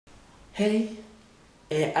Hej,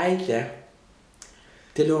 eile.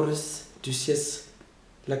 Delores dusies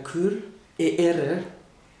la cur ere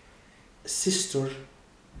systor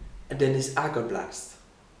Dennis Agerblast.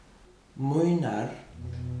 Moinar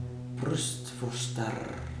brystforstar.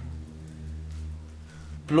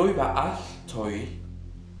 Bløjva altøj.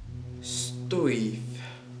 Støyv.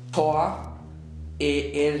 Ta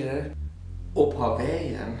ere op på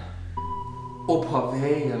veien. Op på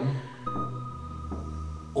veien.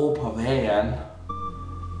 Op på veien.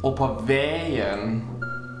 Op på veien.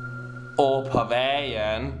 Op på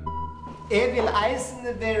veien. Jeg vil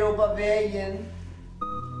eisene være oppe av veien.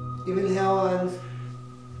 Jeg vil ha en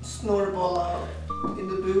Snoribolla in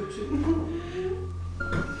the boot.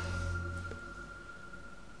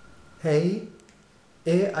 Hei,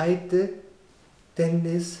 jeg eiter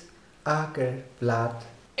Dennis Agerblad.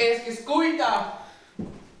 Jeg skal skuida!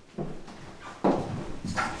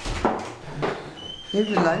 Jeg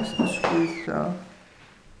vil eisene skuita.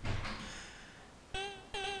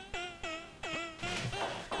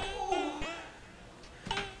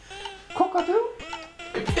 Kokker du?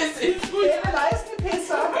 Piss i skuida! Jeg vil eisene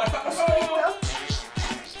pisse og skuita.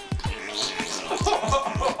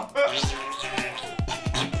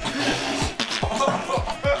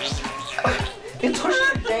 Jeg tror ikke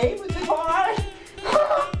det er deg, men det var her.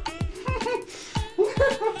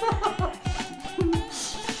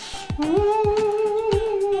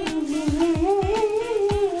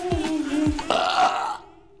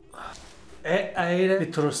 Jeg er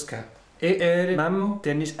Petruska. Jeg er mamma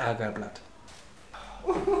Dennis Agerblad.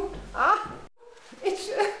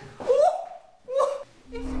 Ikke.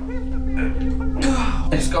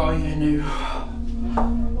 Jeg skal øje nu.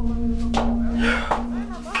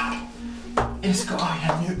 Jeg skal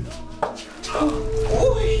øje nu.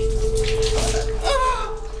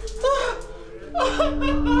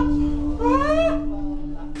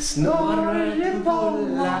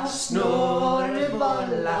 Snoribolla,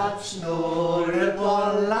 Snoribolla,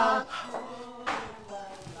 Snoribolla.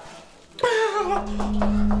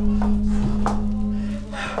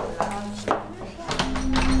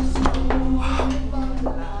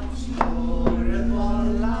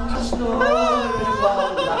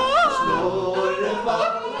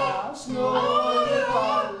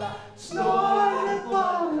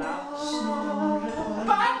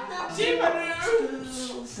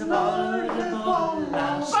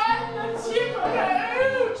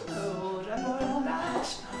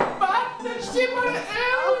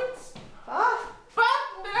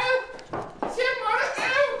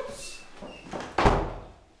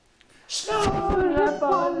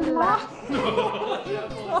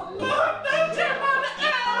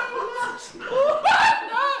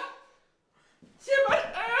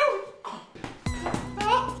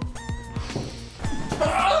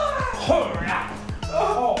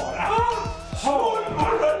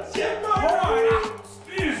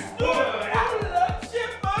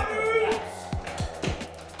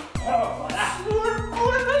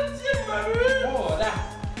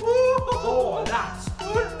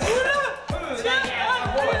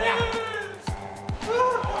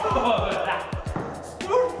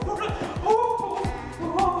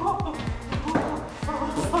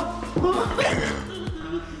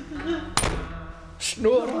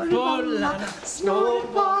 Snoribolla,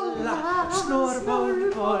 Snoribolla,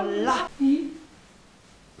 Snoribolla.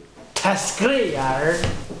 Taskreer.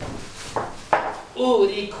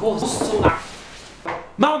 Uri kossorna.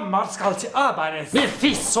 Mamma skal til arbejde med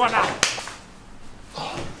fissorna.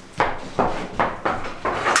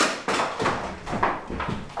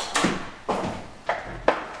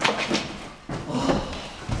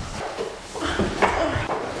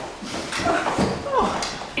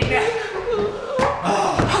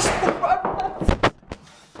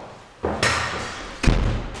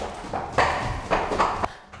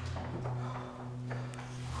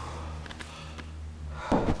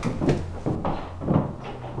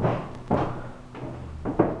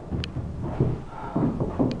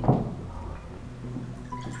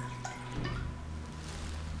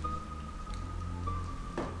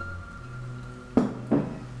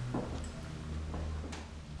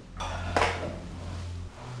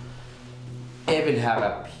 Jeg vil ha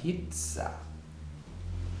pizza.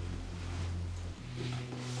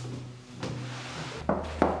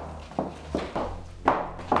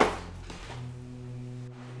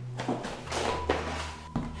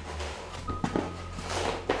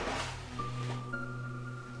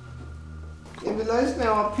 Jeg vil eisene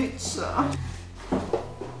ha pizza.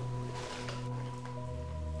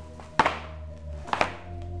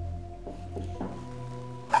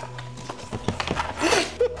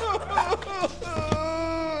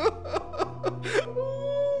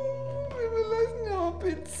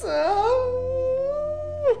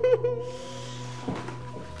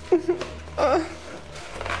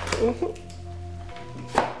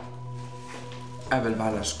 Jeg vil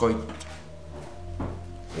bare lade skøjt.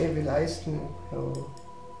 Jeg vil eisen have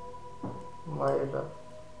mig der.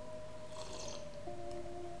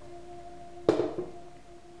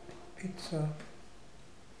 Pizza.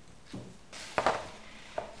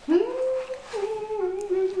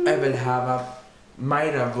 Jeg vil have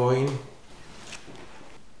mig der vøjen.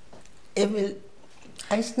 Jeg vil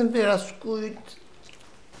eisen være skøjt.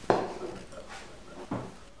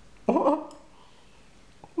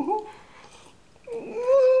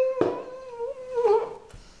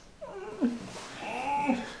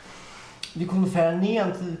 Vi kunne fære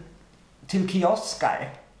ned til kiosker.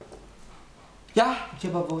 Ja.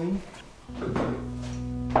 Det var vøjen.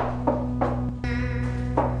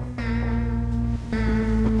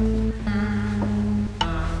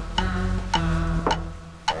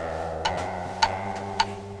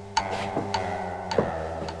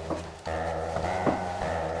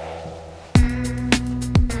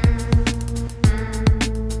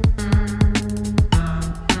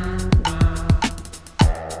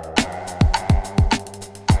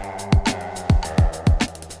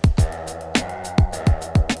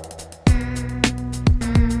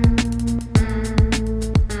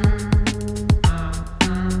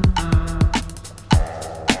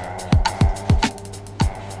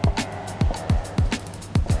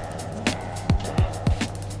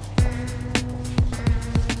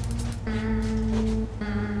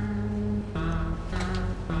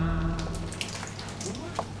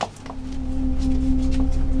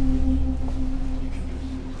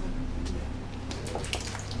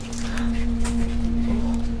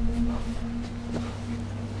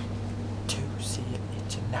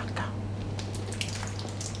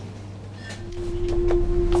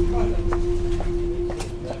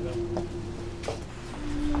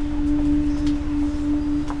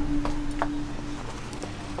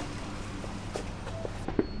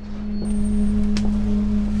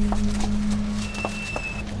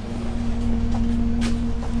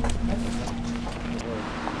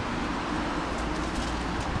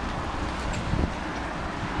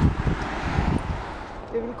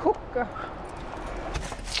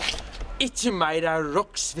 Ikke mig, der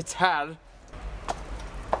voksede her.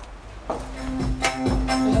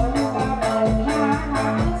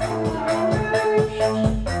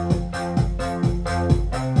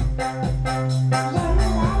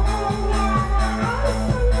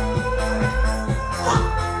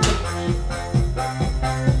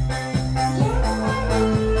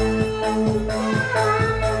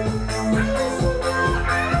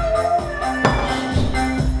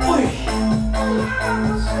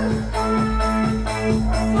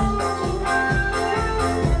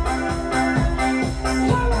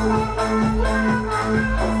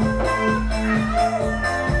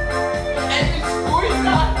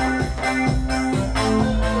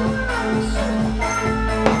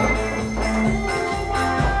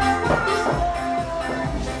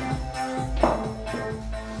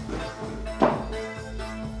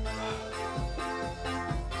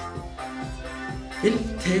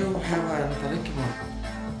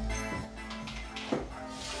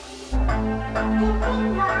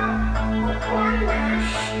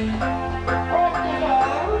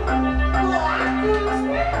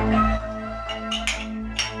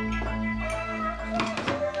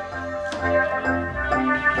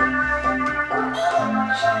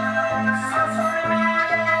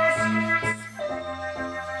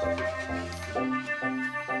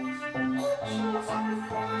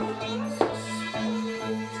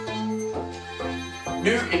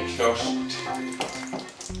 Nu er klart.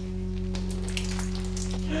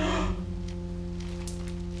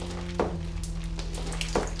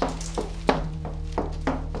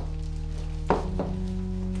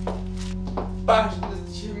 Barnet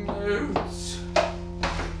kommer ut.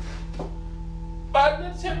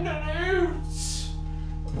 Barnet kommer ut.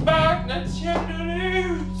 Barnet kommer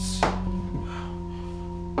ut.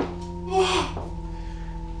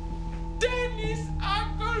 Dennis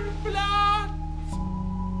Akkerblad.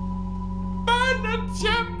 Barnet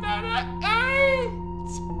kommer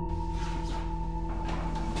ut.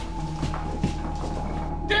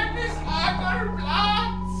 Dennis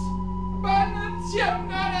Akkerblad. Barnet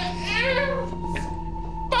kommer ut.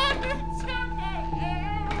 Barnet kommer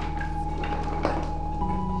ut.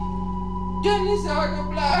 Dennis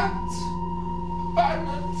Akkerblad.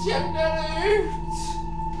 Barnet kommer ut.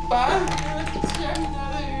 Barnet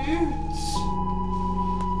kommer ut.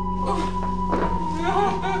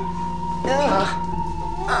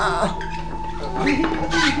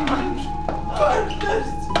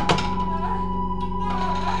 Barnet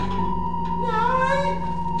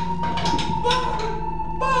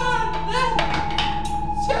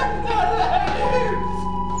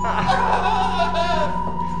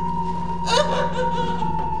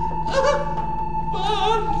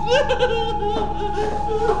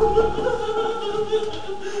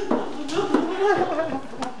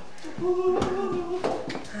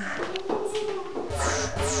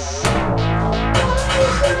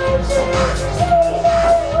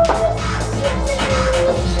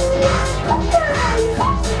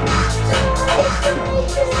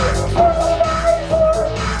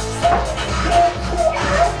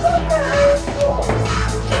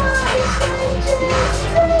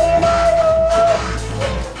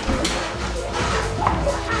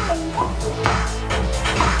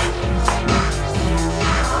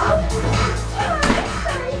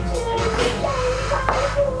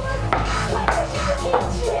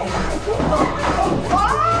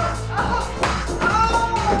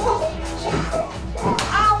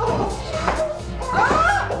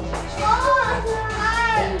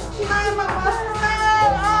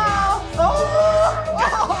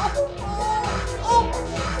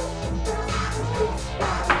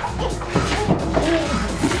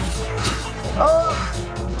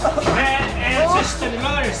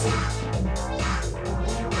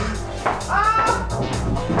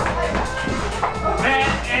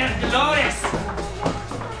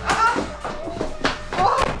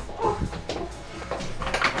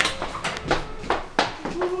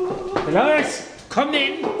Dolores, kom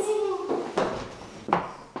ind!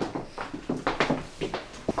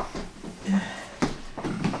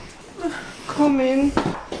 Kom ind.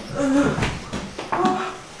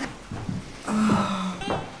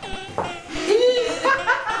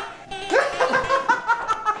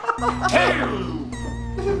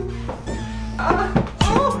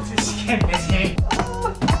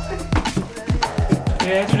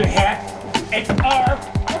 Vil du have et år?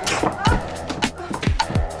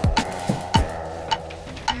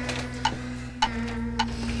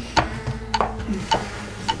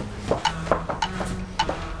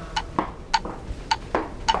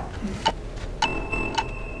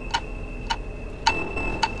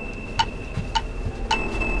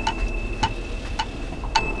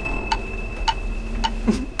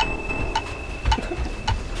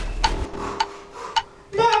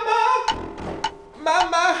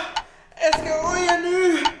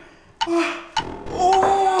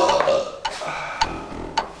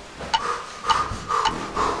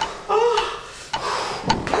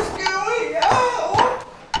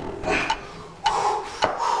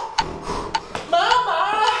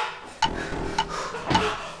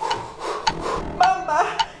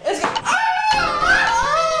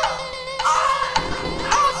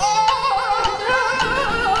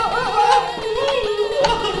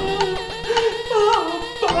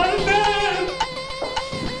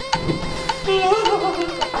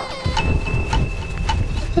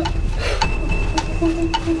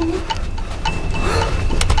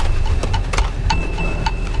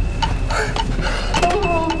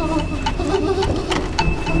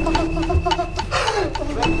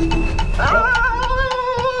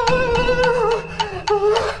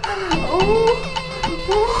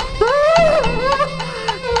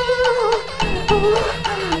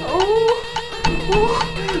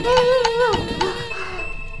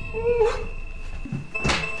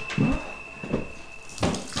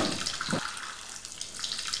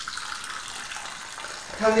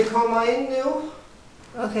 Kan vi komme ind nu?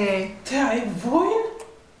 Okay. Der er en vågen.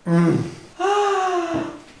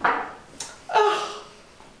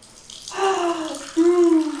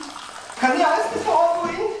 Kan jeg også få over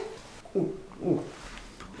ind?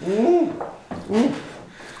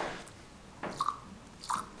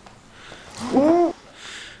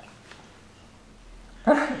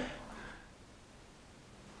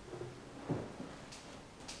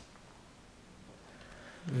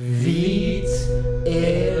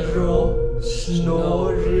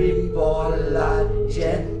 Snoribolla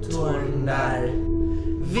Genturnar.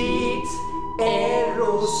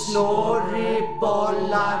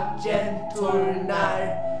 Snoribolla Genturnar.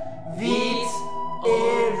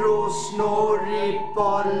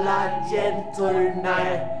 Snoribolla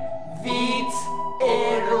Genturnar.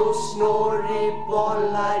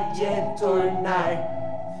 Snoribolla Genturnar.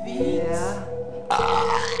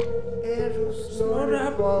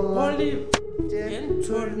 Snoribolla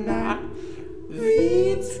Genturnar.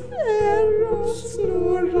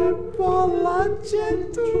 Snoribolla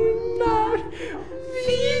Genturnar.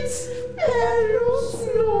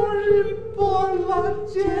 Snoribolla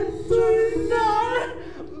Genturnar.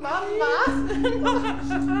 Mamma!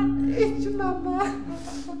 Ikke mamma.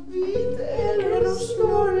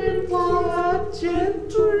 Snoribolla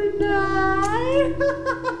Genturnar.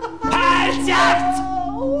 Halvkjeft!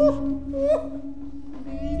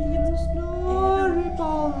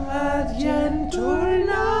 Snoribolla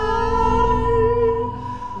Genturnar.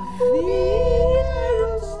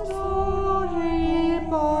 Snoribolla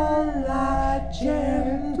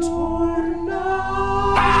Genturnar.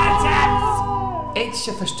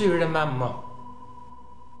 Ikke forstyrre mamma.